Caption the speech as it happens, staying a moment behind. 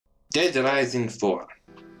Dead Rising 4.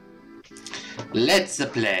 Let's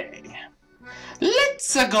play.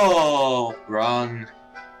 Let's go! Wrong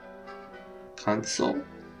console?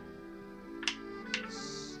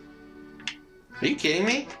 Are you kidding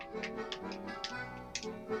me?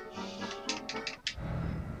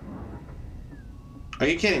 Are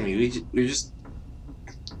you kidding me? We're just...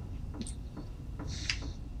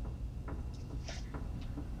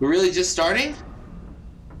 We're really just starting?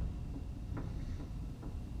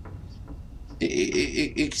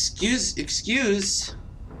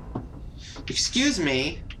 Excuse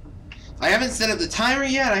me. I haven't set up the timer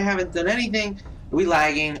yet. I haven't done anything. Are we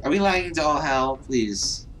lagging? Are we lagging to all hell?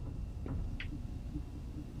 Please.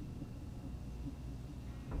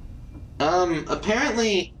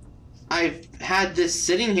 Apparently, I've had this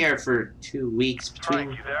sitting here for 2 weeks between...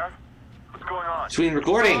 Frank, you there? What's going on? Between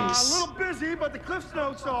recordings. A little busy, but the Cliff's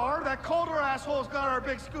notes are that Calder asshole's got our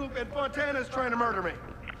big scoop and Fontana's trying to murder me.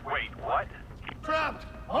 Wait, what? Trapped.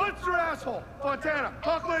 Monster asshole. Fontana.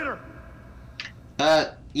 Talk later.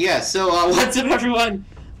 Yeah, so, what's up, everyone?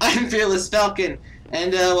 I'm Fearless Falcon,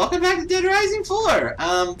 and, welcome back to Dead Rising 4.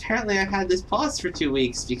 Apparently I had this pause for 2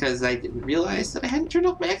 weeks because I didn't realize that I hadn't turned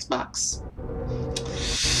off my Xbox.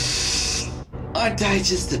 Aren't I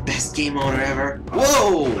just the best game owner ever?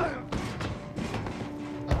 Whoa!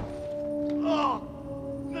 Oh,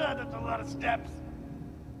 that's a lot of steps.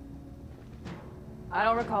 I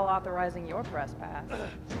don't recall authorizing your press pass.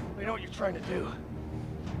 We know what you're trying to do.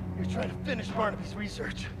 You're trying to finish Barnaby's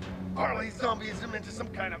research. Partly zombieism into some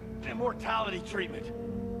kind of immortality treatment.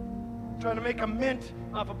 Trying to make a mint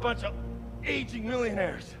off a bunch of aging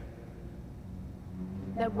millionaires.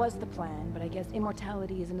 That was the plan, but I guess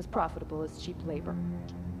immortality isn't as profitable as cheap labor.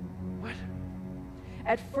 What?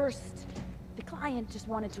 At first, the client just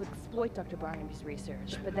wanted to exploit Dr. Barnaby's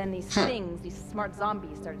research, but then these things, these smart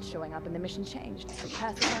zombies started showing up and the mission changed.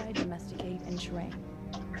 Pacify, domesticate, and train.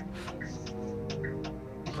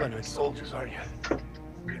 You're trying to make soldiers, aren't you?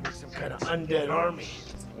 You're gonna be some kind of undead army.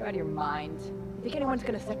 You're out of your mind. You think anyone's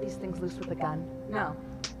gonna set these things loose with a gun? No.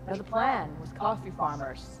 No, the plan was coffee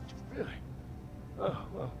farmers. Really? Oh,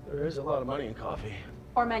 well, there is a lot of money in coffee.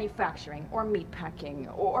 Or manufacturing, or meat packing,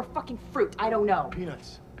 or fucking fruit, I don't know.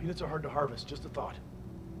 Peanuts. Peanuts are hard to harvest, just a thought.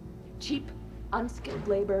 Cheap, unskilled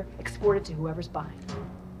labor exported to whoever's buying.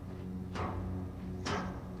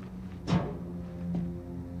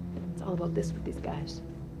 It's all about this with these guys.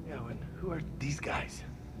 Yeah, and who are these guys?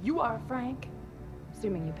 You are, Frank.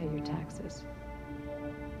 Assuming you pay your taxes.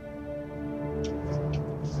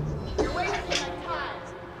 You're wasting my time.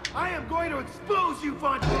 I am going to expose you,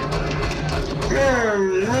 Fontana!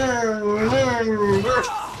 We're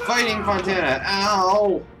fighting Fontana.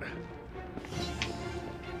 Ow!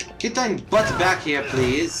 Get thine butt back here,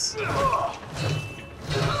 please.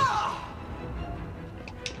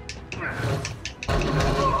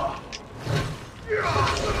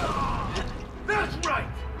 That's right!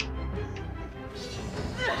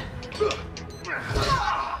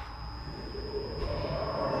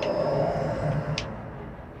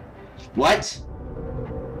 What?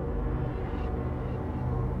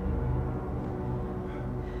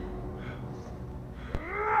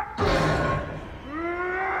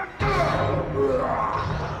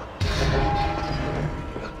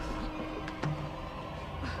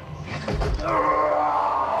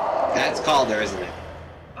 That's Calder, isn't it?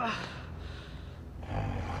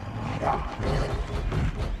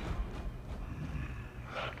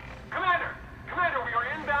 Commander, we are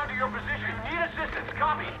inbound to your position. Need assistance.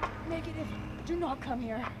 Copy. Negative. Do not come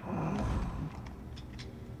here.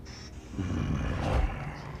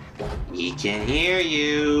 He can hear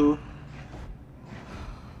you.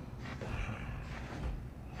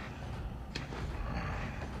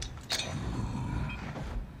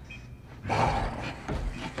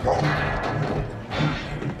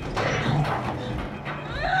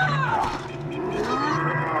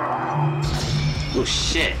 Oh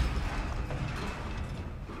shit.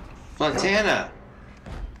 Fontana.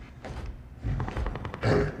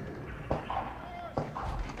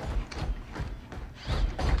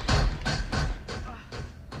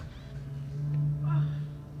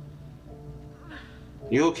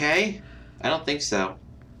 You okay? I don't think so.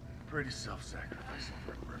 Pretty self-sacrificing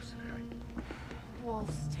for a mercenary.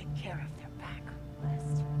 Wolves take care of their pack,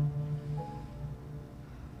 West.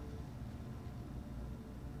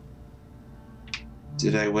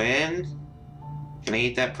 Did I win? Can I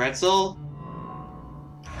eat that pretzel?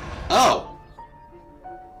 Oh!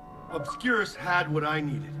 Obscurus had what I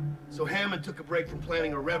needed, so Hammond took a break from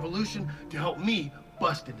planning a revolution to help me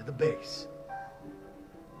bust into the base.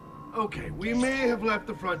 Okay, we may have left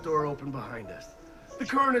the front door open behind us. The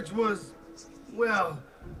carnage was, well,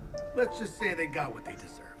 let's just say they got what they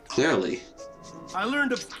deserved. Clearly. I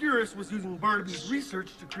learned Obscurus was using Barnaby's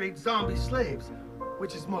research to create zombie slaves,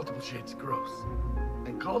 which is multiple shades of gross.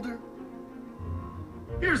 And Calder?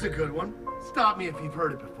 Here's a good one. Stop me if you've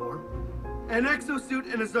heard it before. An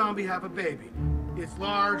exosuit and a zombie have a baby. It's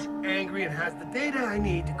large, angry, and has the data I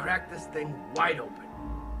need to crack this thing wide open.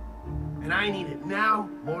 And I need it now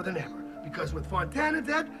more than ever. Because with Fontana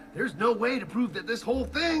dead, there's no way to prove that this whole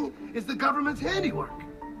thing is the government's handiwork.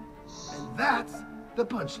 And that's the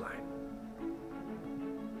punchline.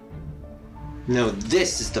 No,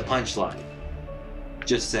 this is the punchline.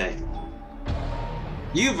 Just saying.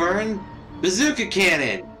 You've earned Bazooka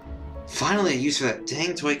Cannon! Finally a use for that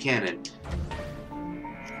dang toy cannon.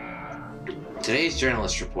 Today's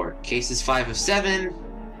journalist report. Cases 5 of 7.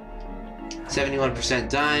 71%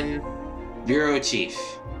 done. Bureau Chief.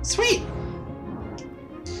 Sweet!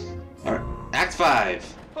 Alright, Act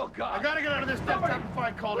 5. Oh God! I gotta get out of this stuff time to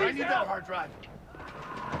find Calder. I need that hard drive.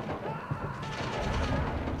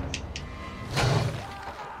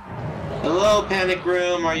 Hello, Panic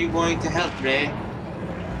Room. Are you going to help me?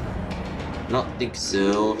 I don't think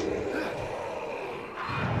so.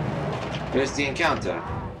 Where's the encounter?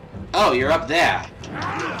 Oh, you're up there.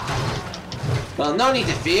 Well, no need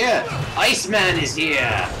to fear. Iceman is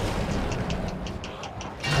here.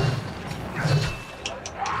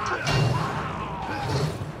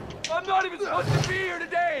 I'm not even supposed to be here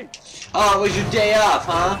today! Oh, it was your day off,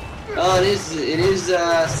 huh? Oh, it is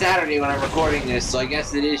Saturday when I'm recording this, so I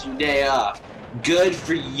guess it is your day off. Good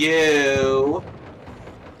for you.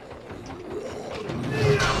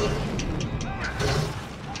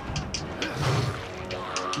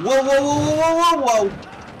 Whoa, whoa, whoa, whoa, whoa, whoa!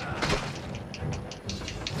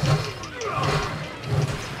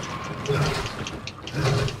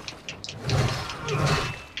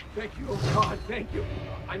 Thank you, oh God, thank you.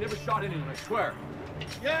 I never shot anyone, I swear.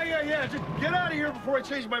 Yeah. Just get out of here before I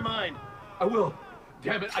change my mind. I will.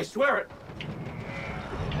 Damn it, I swear it.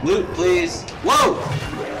 Loot, please. Whoa!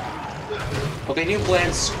 Okay, new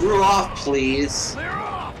plan. Screw off, please. Clear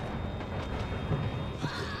off!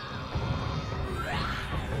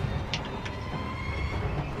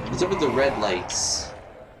 What's up with the red lights?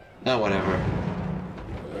 Oh, whatever.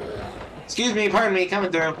 Excuse me, pardon me,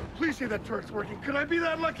 coming through. Please say that turret's working. Could I be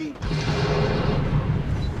that lucky?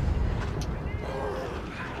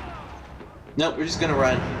 Nope, we're just gonna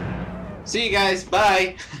run. See you guys,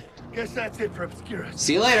 bye. Guess that's it for Obscurus.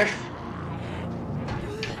 See you later.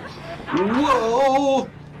 Whoa!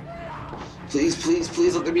 Please, please,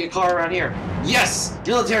 please let there be a car around here. Yes!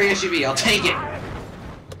 Military SUV, I'll take it!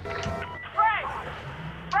 Frank!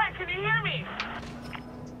 Frank, can you hear me?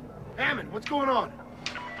 Hammond, what's going on?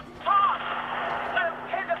 Tom!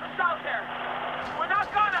 Head to the south there. We're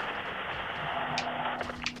not gonna...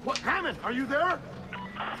 What? Hammond, are you there?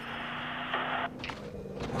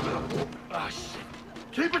 Ah, shit.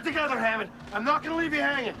 Keep it together, Hammond. I'm not gonna leave you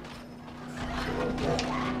hanging.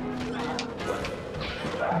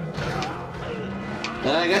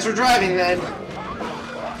 I guess we're driving then.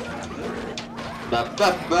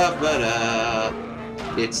 Ba-ba-ba-ba-da.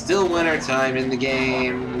 It's still winter time in the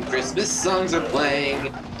game. Christmas songs are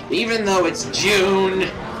playing, even though it's June.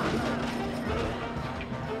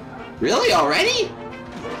 Really? Already?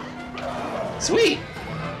 Sweet.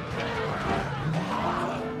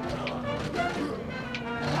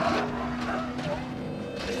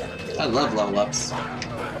 I love level ups.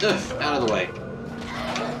 Ugh, out of the way.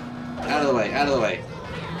 Out of the way, out of the way.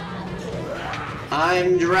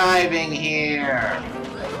 I'm driving here.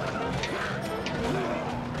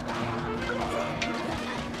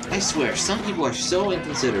 I swear, some people are so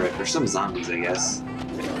inconsiderate. Or some zombies, I guess.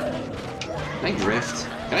 Can I drift?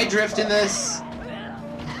 Can I drift in this?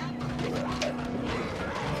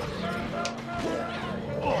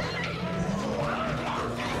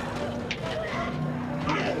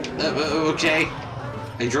 Okay.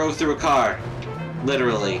 I drove through a car.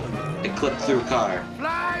 Literally. I clipped through a car.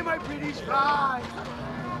 Fly, my pretties, fly!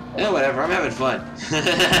 Eh, whatever, I'm having fun.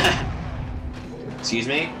 Excuse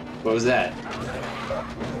me? What was that?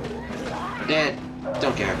 Eh,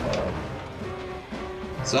 don't care.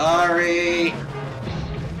 Sorry!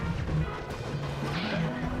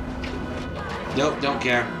 Nope, don't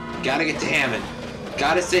care. Gotta get to Hammond.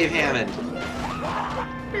 Gotta save Hammond.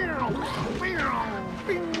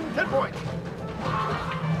 10 points!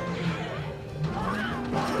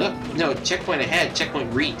 No, checkpoint ahead.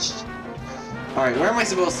 Checkpoint reached. Alright, where am I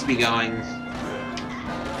supposed to be going?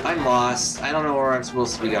 I'm lost. I don't know where I'm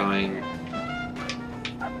supposed to be going.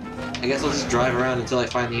 I guess I'll just drive around until I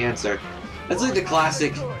find the answer. That's like the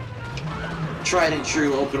classic tried and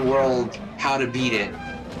true open world how to beat it.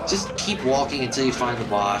 Just keep walking until you find the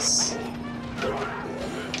boss.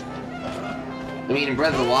 I mean, in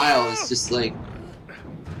Breath of the Wild, it's just like...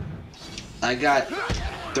 I got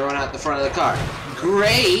thrown out the front of the car.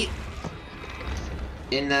 Great!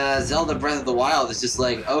 In Zelda Breath of the Wild, it's just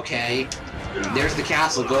like, okay, there's the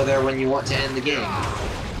castle, go there when you want to end the game.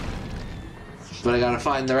 But I gotta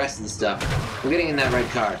find the rest of the stuff. I'm getting in that red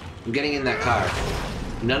car. I'm getting in that car.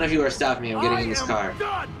 None of you are stopping me, I'm getting in this car.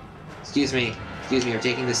 Excuse me, I'm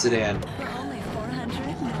taking the sedan. Only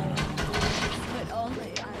 400 but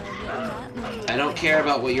only I will not leave. I don't care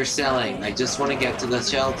about what you're selling, I just want to get to the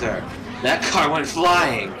shelter. That car went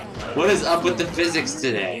flying! What is up with the physics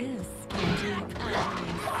today?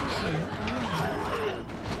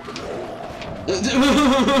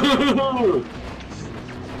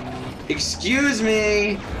 Excuse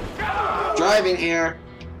me! Driving here.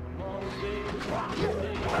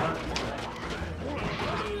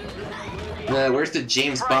 Where's the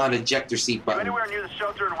James Bond ejector seat button? Anywhere near the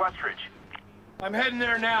shelter in Westridge. I'm heading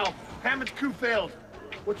there now. Hammond's coup failed.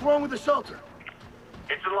 What's wrong with the shelter?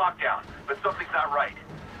 It's in lockdown, but something's not right.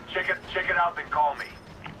 Check it out, then call me.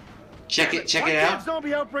 Check it Why can't out.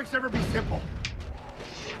 zombie outbreaks ever be simple?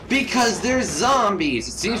 Because there's zombies.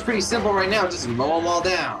 It seems pretty simple right now. Just mow them all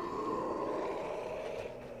down.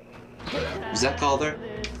 Was that Calder?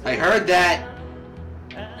 I heard that.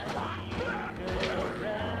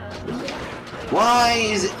 Why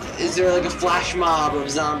is there like a flash mob of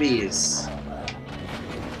zombies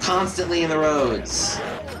constantly in the roads?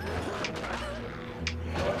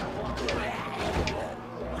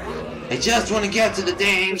 I just want to get to the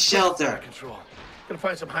dang shelter. Control. Gotta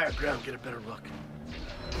find some higher ground, get a better look.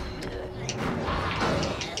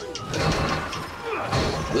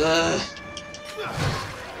 Ugh.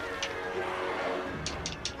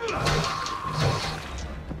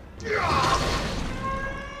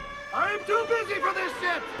 I'm too busy for this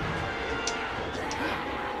shit!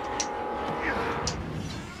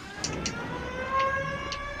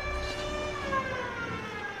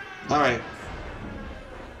 Alright.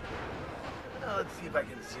 Now let's see if I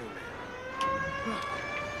can zoom in.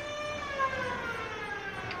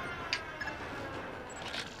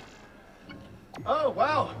 Oh,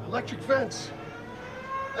 wow. Electric fence.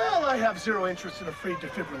 Well, I have zero interest in a free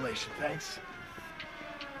defibrillation, thanks.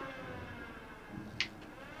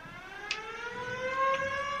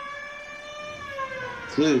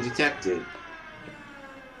 Clue detected.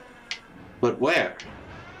 But where?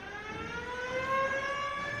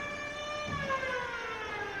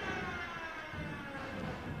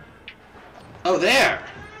 Oh, there!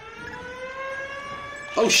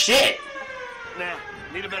 Oh, shit! Nah,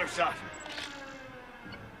 need a better shot.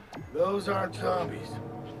 Those aren't zombies.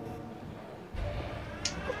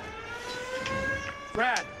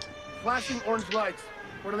 Brad, flashing orange lights.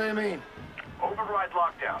 What do they mean? Override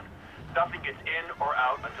lockdown. Nothing gets in or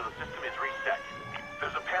out until the system is reset.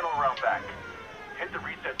 There's a panel around back. Hit the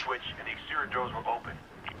reset switch and the exterior doors will open.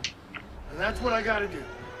 And that's what I gotta do.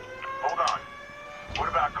 Hold on. What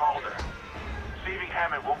about Calder? Saving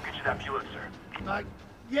Hammond won't get you that Pulitzer.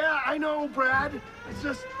 Yeah, I know, Brad. It's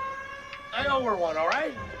just, I owe her one, all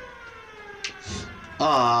right?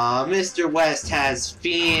 Aw, Mr. West has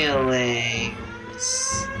feelings.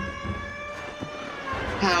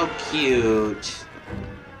 How cute.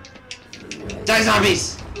 Die,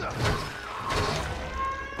 zombies!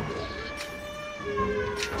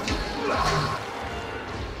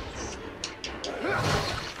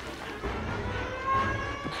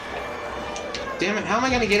 Damn it, how am I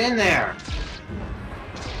gonna get in there?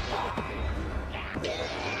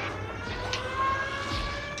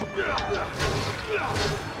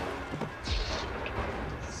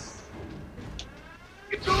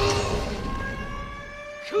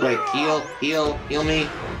 Wait, heal me.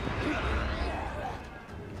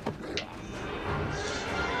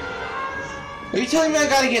 Are you telling me I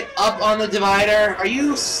gotta get up on the divider? Are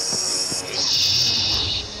you shitting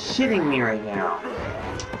me right now?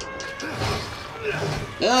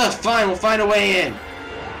 Ugh, fine, we'll find a way in.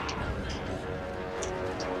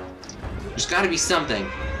 There's gotta be something.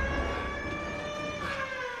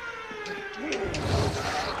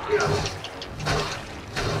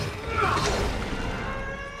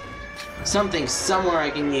 Something somewhere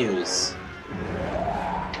I can use.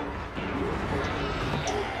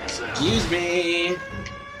 Excuse me.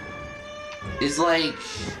 Is like...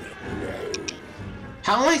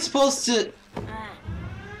 How am I supposed to...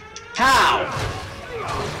 How?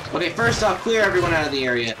 Okay, first off, clear everyone out of the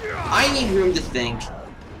area. I need room to think.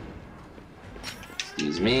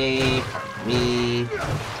 Excuse me. Me.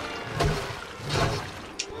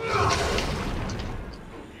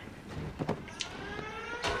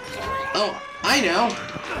 Oh, I I know.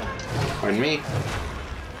 Pardon me.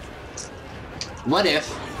 What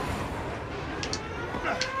if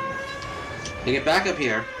I get back up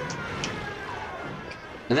here,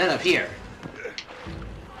 and then up here,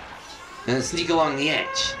 and then sneak along the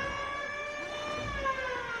edge?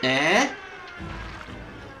 Eh?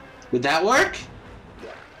 Would that work?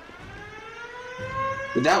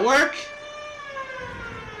 Would that work?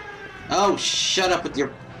 Oh, shut up with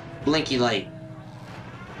your blinky light.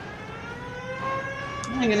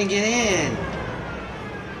 How am I gonna get in?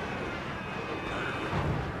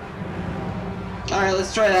 Alright,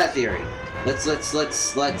 let's try that theory. Let's...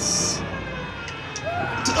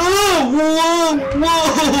 Oh! Whoa!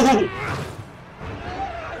 Whoa!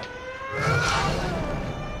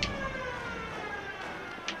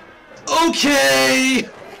 Okay!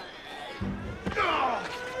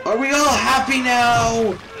 Are we all happy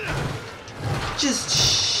now? Just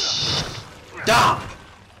stop!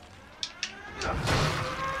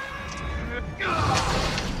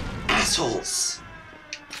 Assholes!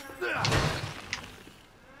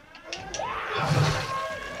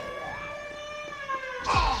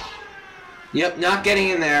 Yep, not getting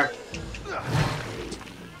in there.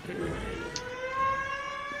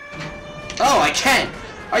 Oh, I can!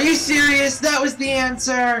 Are you serious? That was the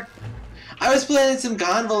answer? I was planning some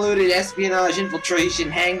convoluted espionage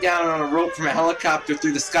infiltration, hang down on a rope from a helicopter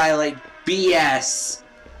through the skylight BS.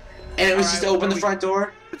 And it was just to open the front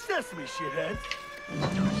door? It's Sesame, shithead.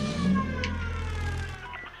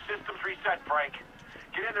 Systems reset, Frank.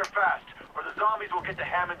 Get in there fast, or the zombies will get to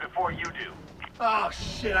Hammond before you do. Oh,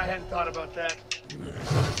 shit, I hadn't thought about that.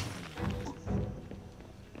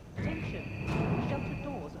 Attention. Shelter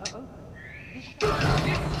doors are open.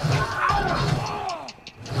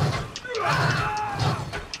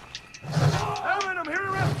 Hammond, I'm here to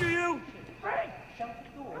rescue you! Frank! Shelter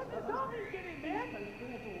doors are open.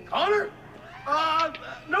 Connor?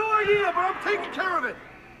 No idea, but I'm taking care of it.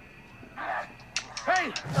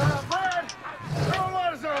 Hey, Brad, there are a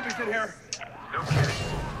lot of zombies in here. No kidding.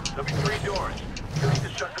 There'll be 3 doors. You need to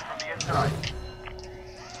shut them from the inside.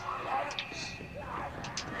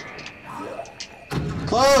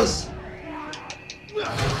 Close!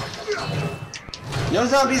 No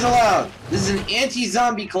zombies allowed! This is an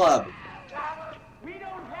anti-zombie club. We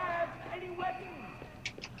don't have any weapons.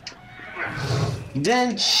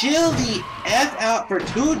 Then chill the F out for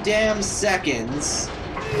 2 damn seconds.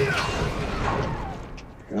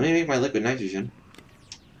 Let me make my liquid nitrogen.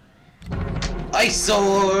 Ice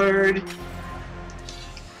sword!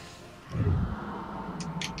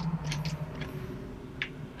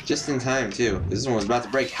 Just in time, too. This one was about to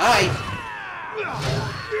break. Hi!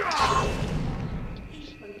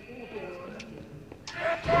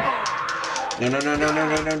 No, no, no, no, no,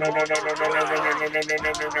 no, no, no, no, no, no, no, no, no, no, no,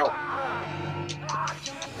 no, no, no.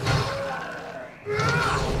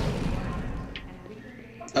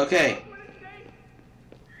 Okay.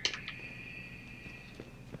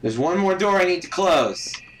 There's one more door I need to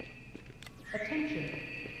close. Attention.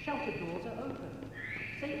 Shelter doors are open.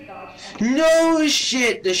 Safeguards. No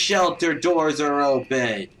shit, the shelter doors are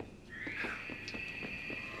open.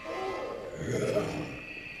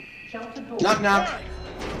 Shelter doors. Knock, knock.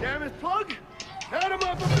 Damn it, plug! Add him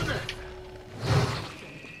up to this!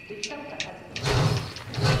 The shelter has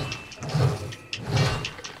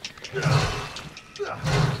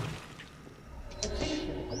Attention.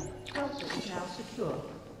 Shelter is now secure.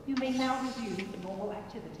 You may now resume normal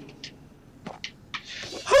activities.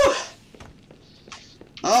 Whew.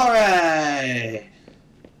 Alright.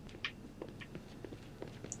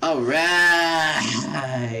 Alright.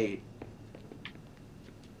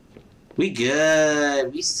 We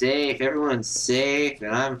good. We safe. Everyone's safe,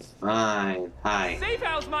 and I'm fine. Hi. Safe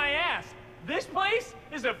house my ass! This place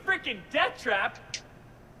is a freaking death trap!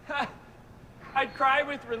 I'd cry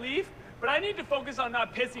with relief, but I need to focus on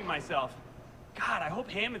not pissing myself. God, I hope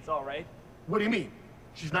Hammond's alright. What do you mean?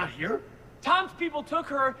 She's not here? Tom's people took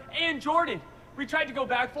her and Jordan. We tried to go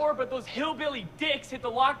back for her, but those hillbilly dicks hit the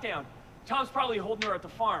lockdown. Tom's probably holding her at the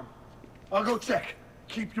farm. I'll go check.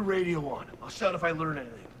 Keep your radio on. I'll shout if I learn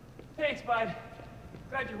anything. Thanks, bud.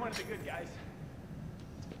 Glad you're one of the good guys.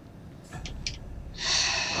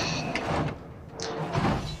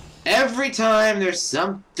 Every time there's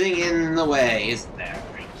something in the way, isn't there?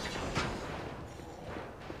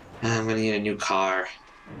 I'm gonna need a new car.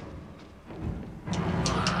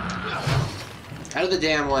 Out of the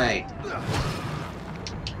damn way.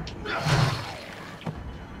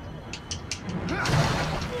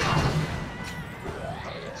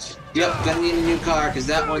 Yep, gonna need a new car because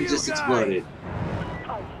that one just exploded.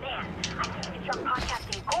 Oh man, I think we jumped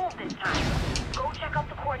podcasting gold this time. Go check out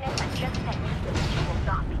the coordinates I just sent you. You will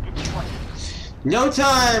not be disappointed. No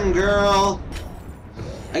time, girl!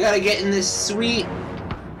 I gotta get in this sweet...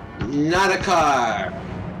 not a car.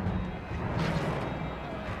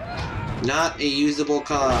 Not a usable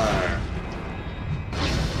car.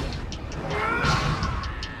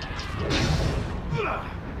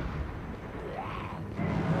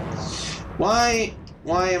 Why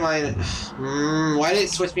am I... why did it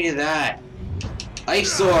switch me to that?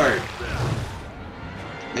 Ice Sword!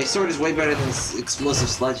 Ice Sword is way better than Explosive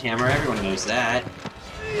Sledgehammer, everyone knows that.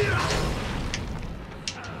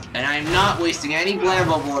 And I'm not wasting any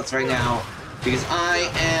Blambo bullets right now, because I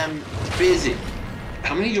am busy.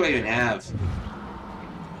 How many do I even have?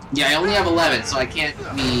 Yeah, I only have 11, so I can't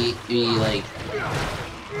be like,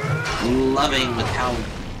 loving with how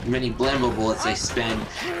many Blambo bullets I spend.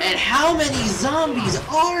 And how many zombies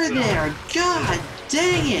are there? God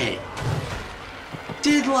dang it!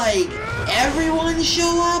 Did, like, everyone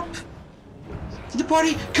show up to the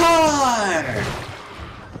party? Car!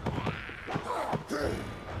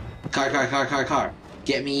 Car.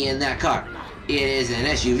 Get me in that car. It is an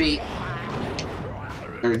SUV.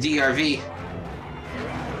 Or DRV.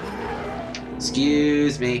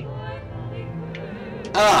 Excuse me.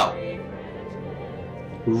 Oh!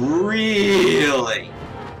 Really?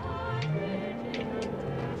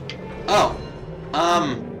 Oh.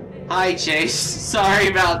 Hi, Chase. Sorry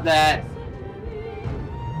about that.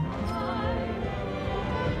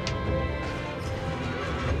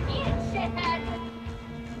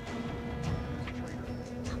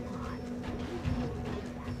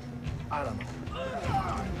 I don't know.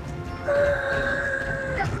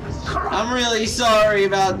 I'm really sorry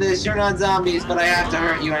about this. You're not zombies, but I have to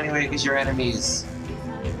hurt you anyway because you're enemies.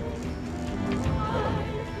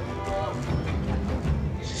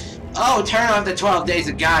 Oh, turn off the 12 days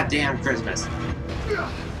of goddamn Christmas.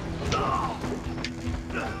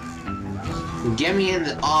 Get me in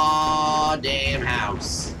the damn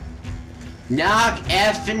house. Knock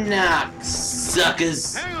effing knock,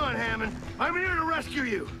 suckers. Hang on, Hammond. I'm here to rescue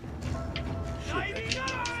you.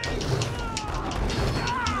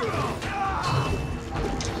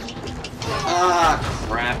 Ah,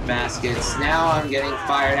 crap baskets. Now I'm getting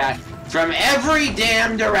fired at from every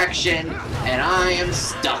damn direction, and I am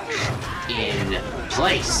stuck in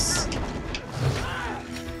place.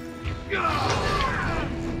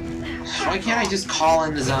 Why can't I just call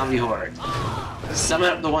in the zombie horde? Summon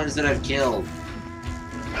up the ones that I've killed.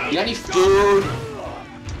 You got any food?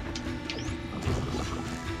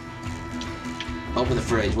 Open the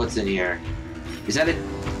fridge. What's in here? Is that a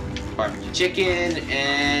barbecue chicken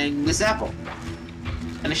and this apple?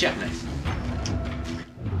 And a chef knife.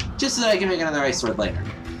 Just so that I can make another ice sword later.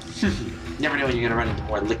 Never know when you're gonna run into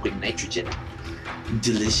more liquid nitrogen.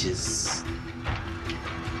 Delicious.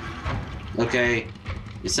 Okay.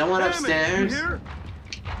 Is someone upstairs?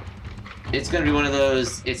 It's gonna be one of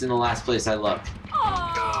those, it's in the last place I look.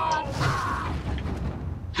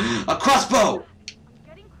 A crossbow!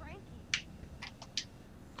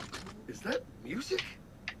 Is that music?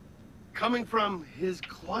 Coming from his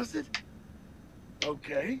closet?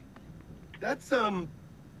 Okay. That's,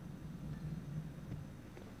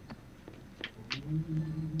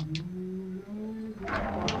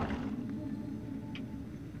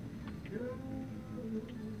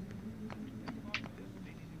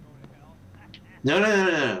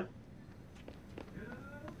 No.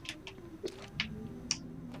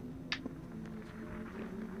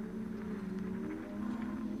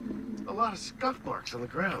 a lot of scuff marks on the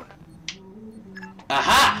ground.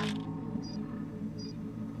 Aha!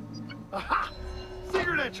 Aha!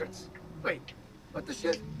 Secret entrance! Wait, what the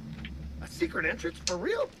shit? A secret entrance? For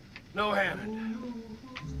real? No, Hammond.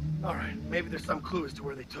 Alright, maybe there's some clue as to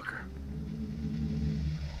where they took her.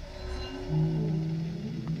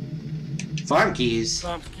 Farm keys.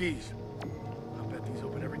 Tom's keys. I'll bet these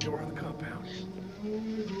open every door on the compound.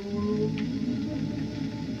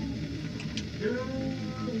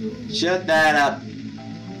 Shut that up.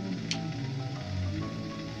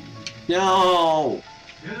 No!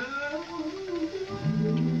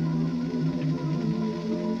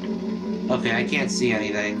 Okay, I can't see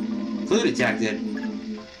anything. Clue detected.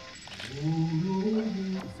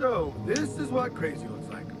 So, this is what crazy looks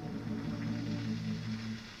like.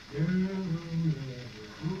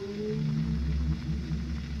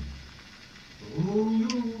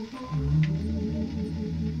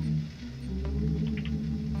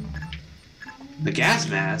 The gas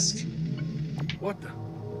mask? What the?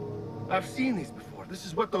 I've seen these before. This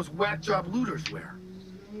is what those whack job looters wear.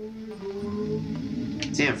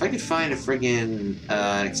 Damn, if I could find a friggin'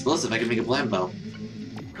 explosive, I could make a Blambo.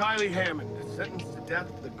 Kylie Hammond, sentenced to death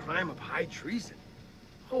for the crime of high treason.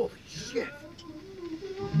 Holy shit.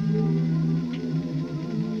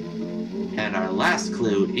 And our last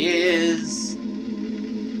clue is...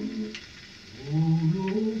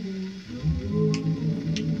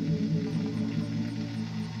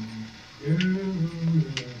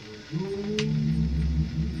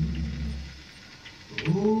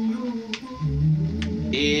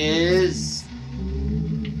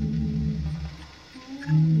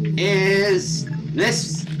 Is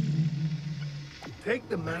this... Take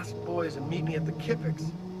the masked boys and meet me at the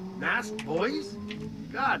Kipix. Masked boys?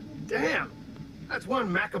 God damn. That's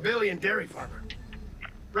one Machiavellian dairy farmer.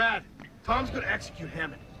 Brad, Tom's gonna execute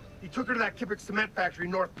Hammond. He took her to that Kipix cement factory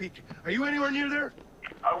in North Peak. Are you anywhere near there?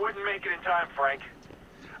 I wouldn't make it in time, Frank.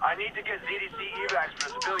 I need to get ZDC evacs for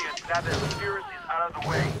the civilians now that Spears is out of the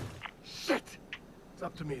way. Shit! It's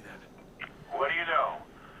up to me then. What do you know?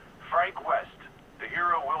 Frank West, the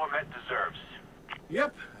hero Willamette deserves.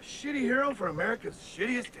 Yep, a shitty hero for America's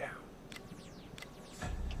shittiest town.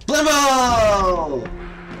 Blimbo!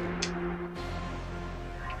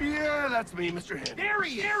 Yeah, that's me, Mr. Henry. There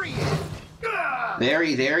he is! Ah! There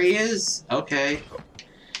he is? Okay.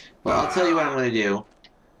 Well, I'll tell you what I'm gonna do.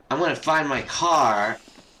 I'm gonna find my car.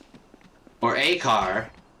 Or a car.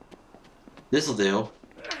 This'll do.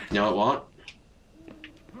 No, it won't.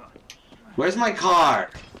 Where's my car?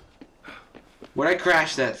 Where'd I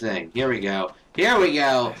crash that thing? Here we go. Here we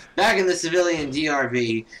go. Back in the civilian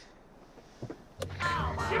DRV.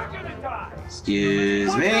 You're gonna die.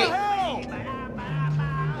 Excuse me.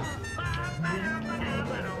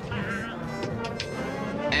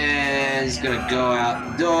 And it's gonna go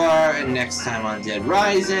out the door. And next time on Dead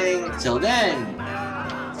Rising. Till then,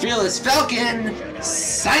 Fearless Falcon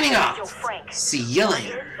signing Yo, off. Frank. See you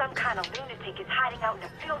later. Some kind of lunatic is hiding out in a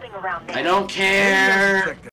building around there. I don't care.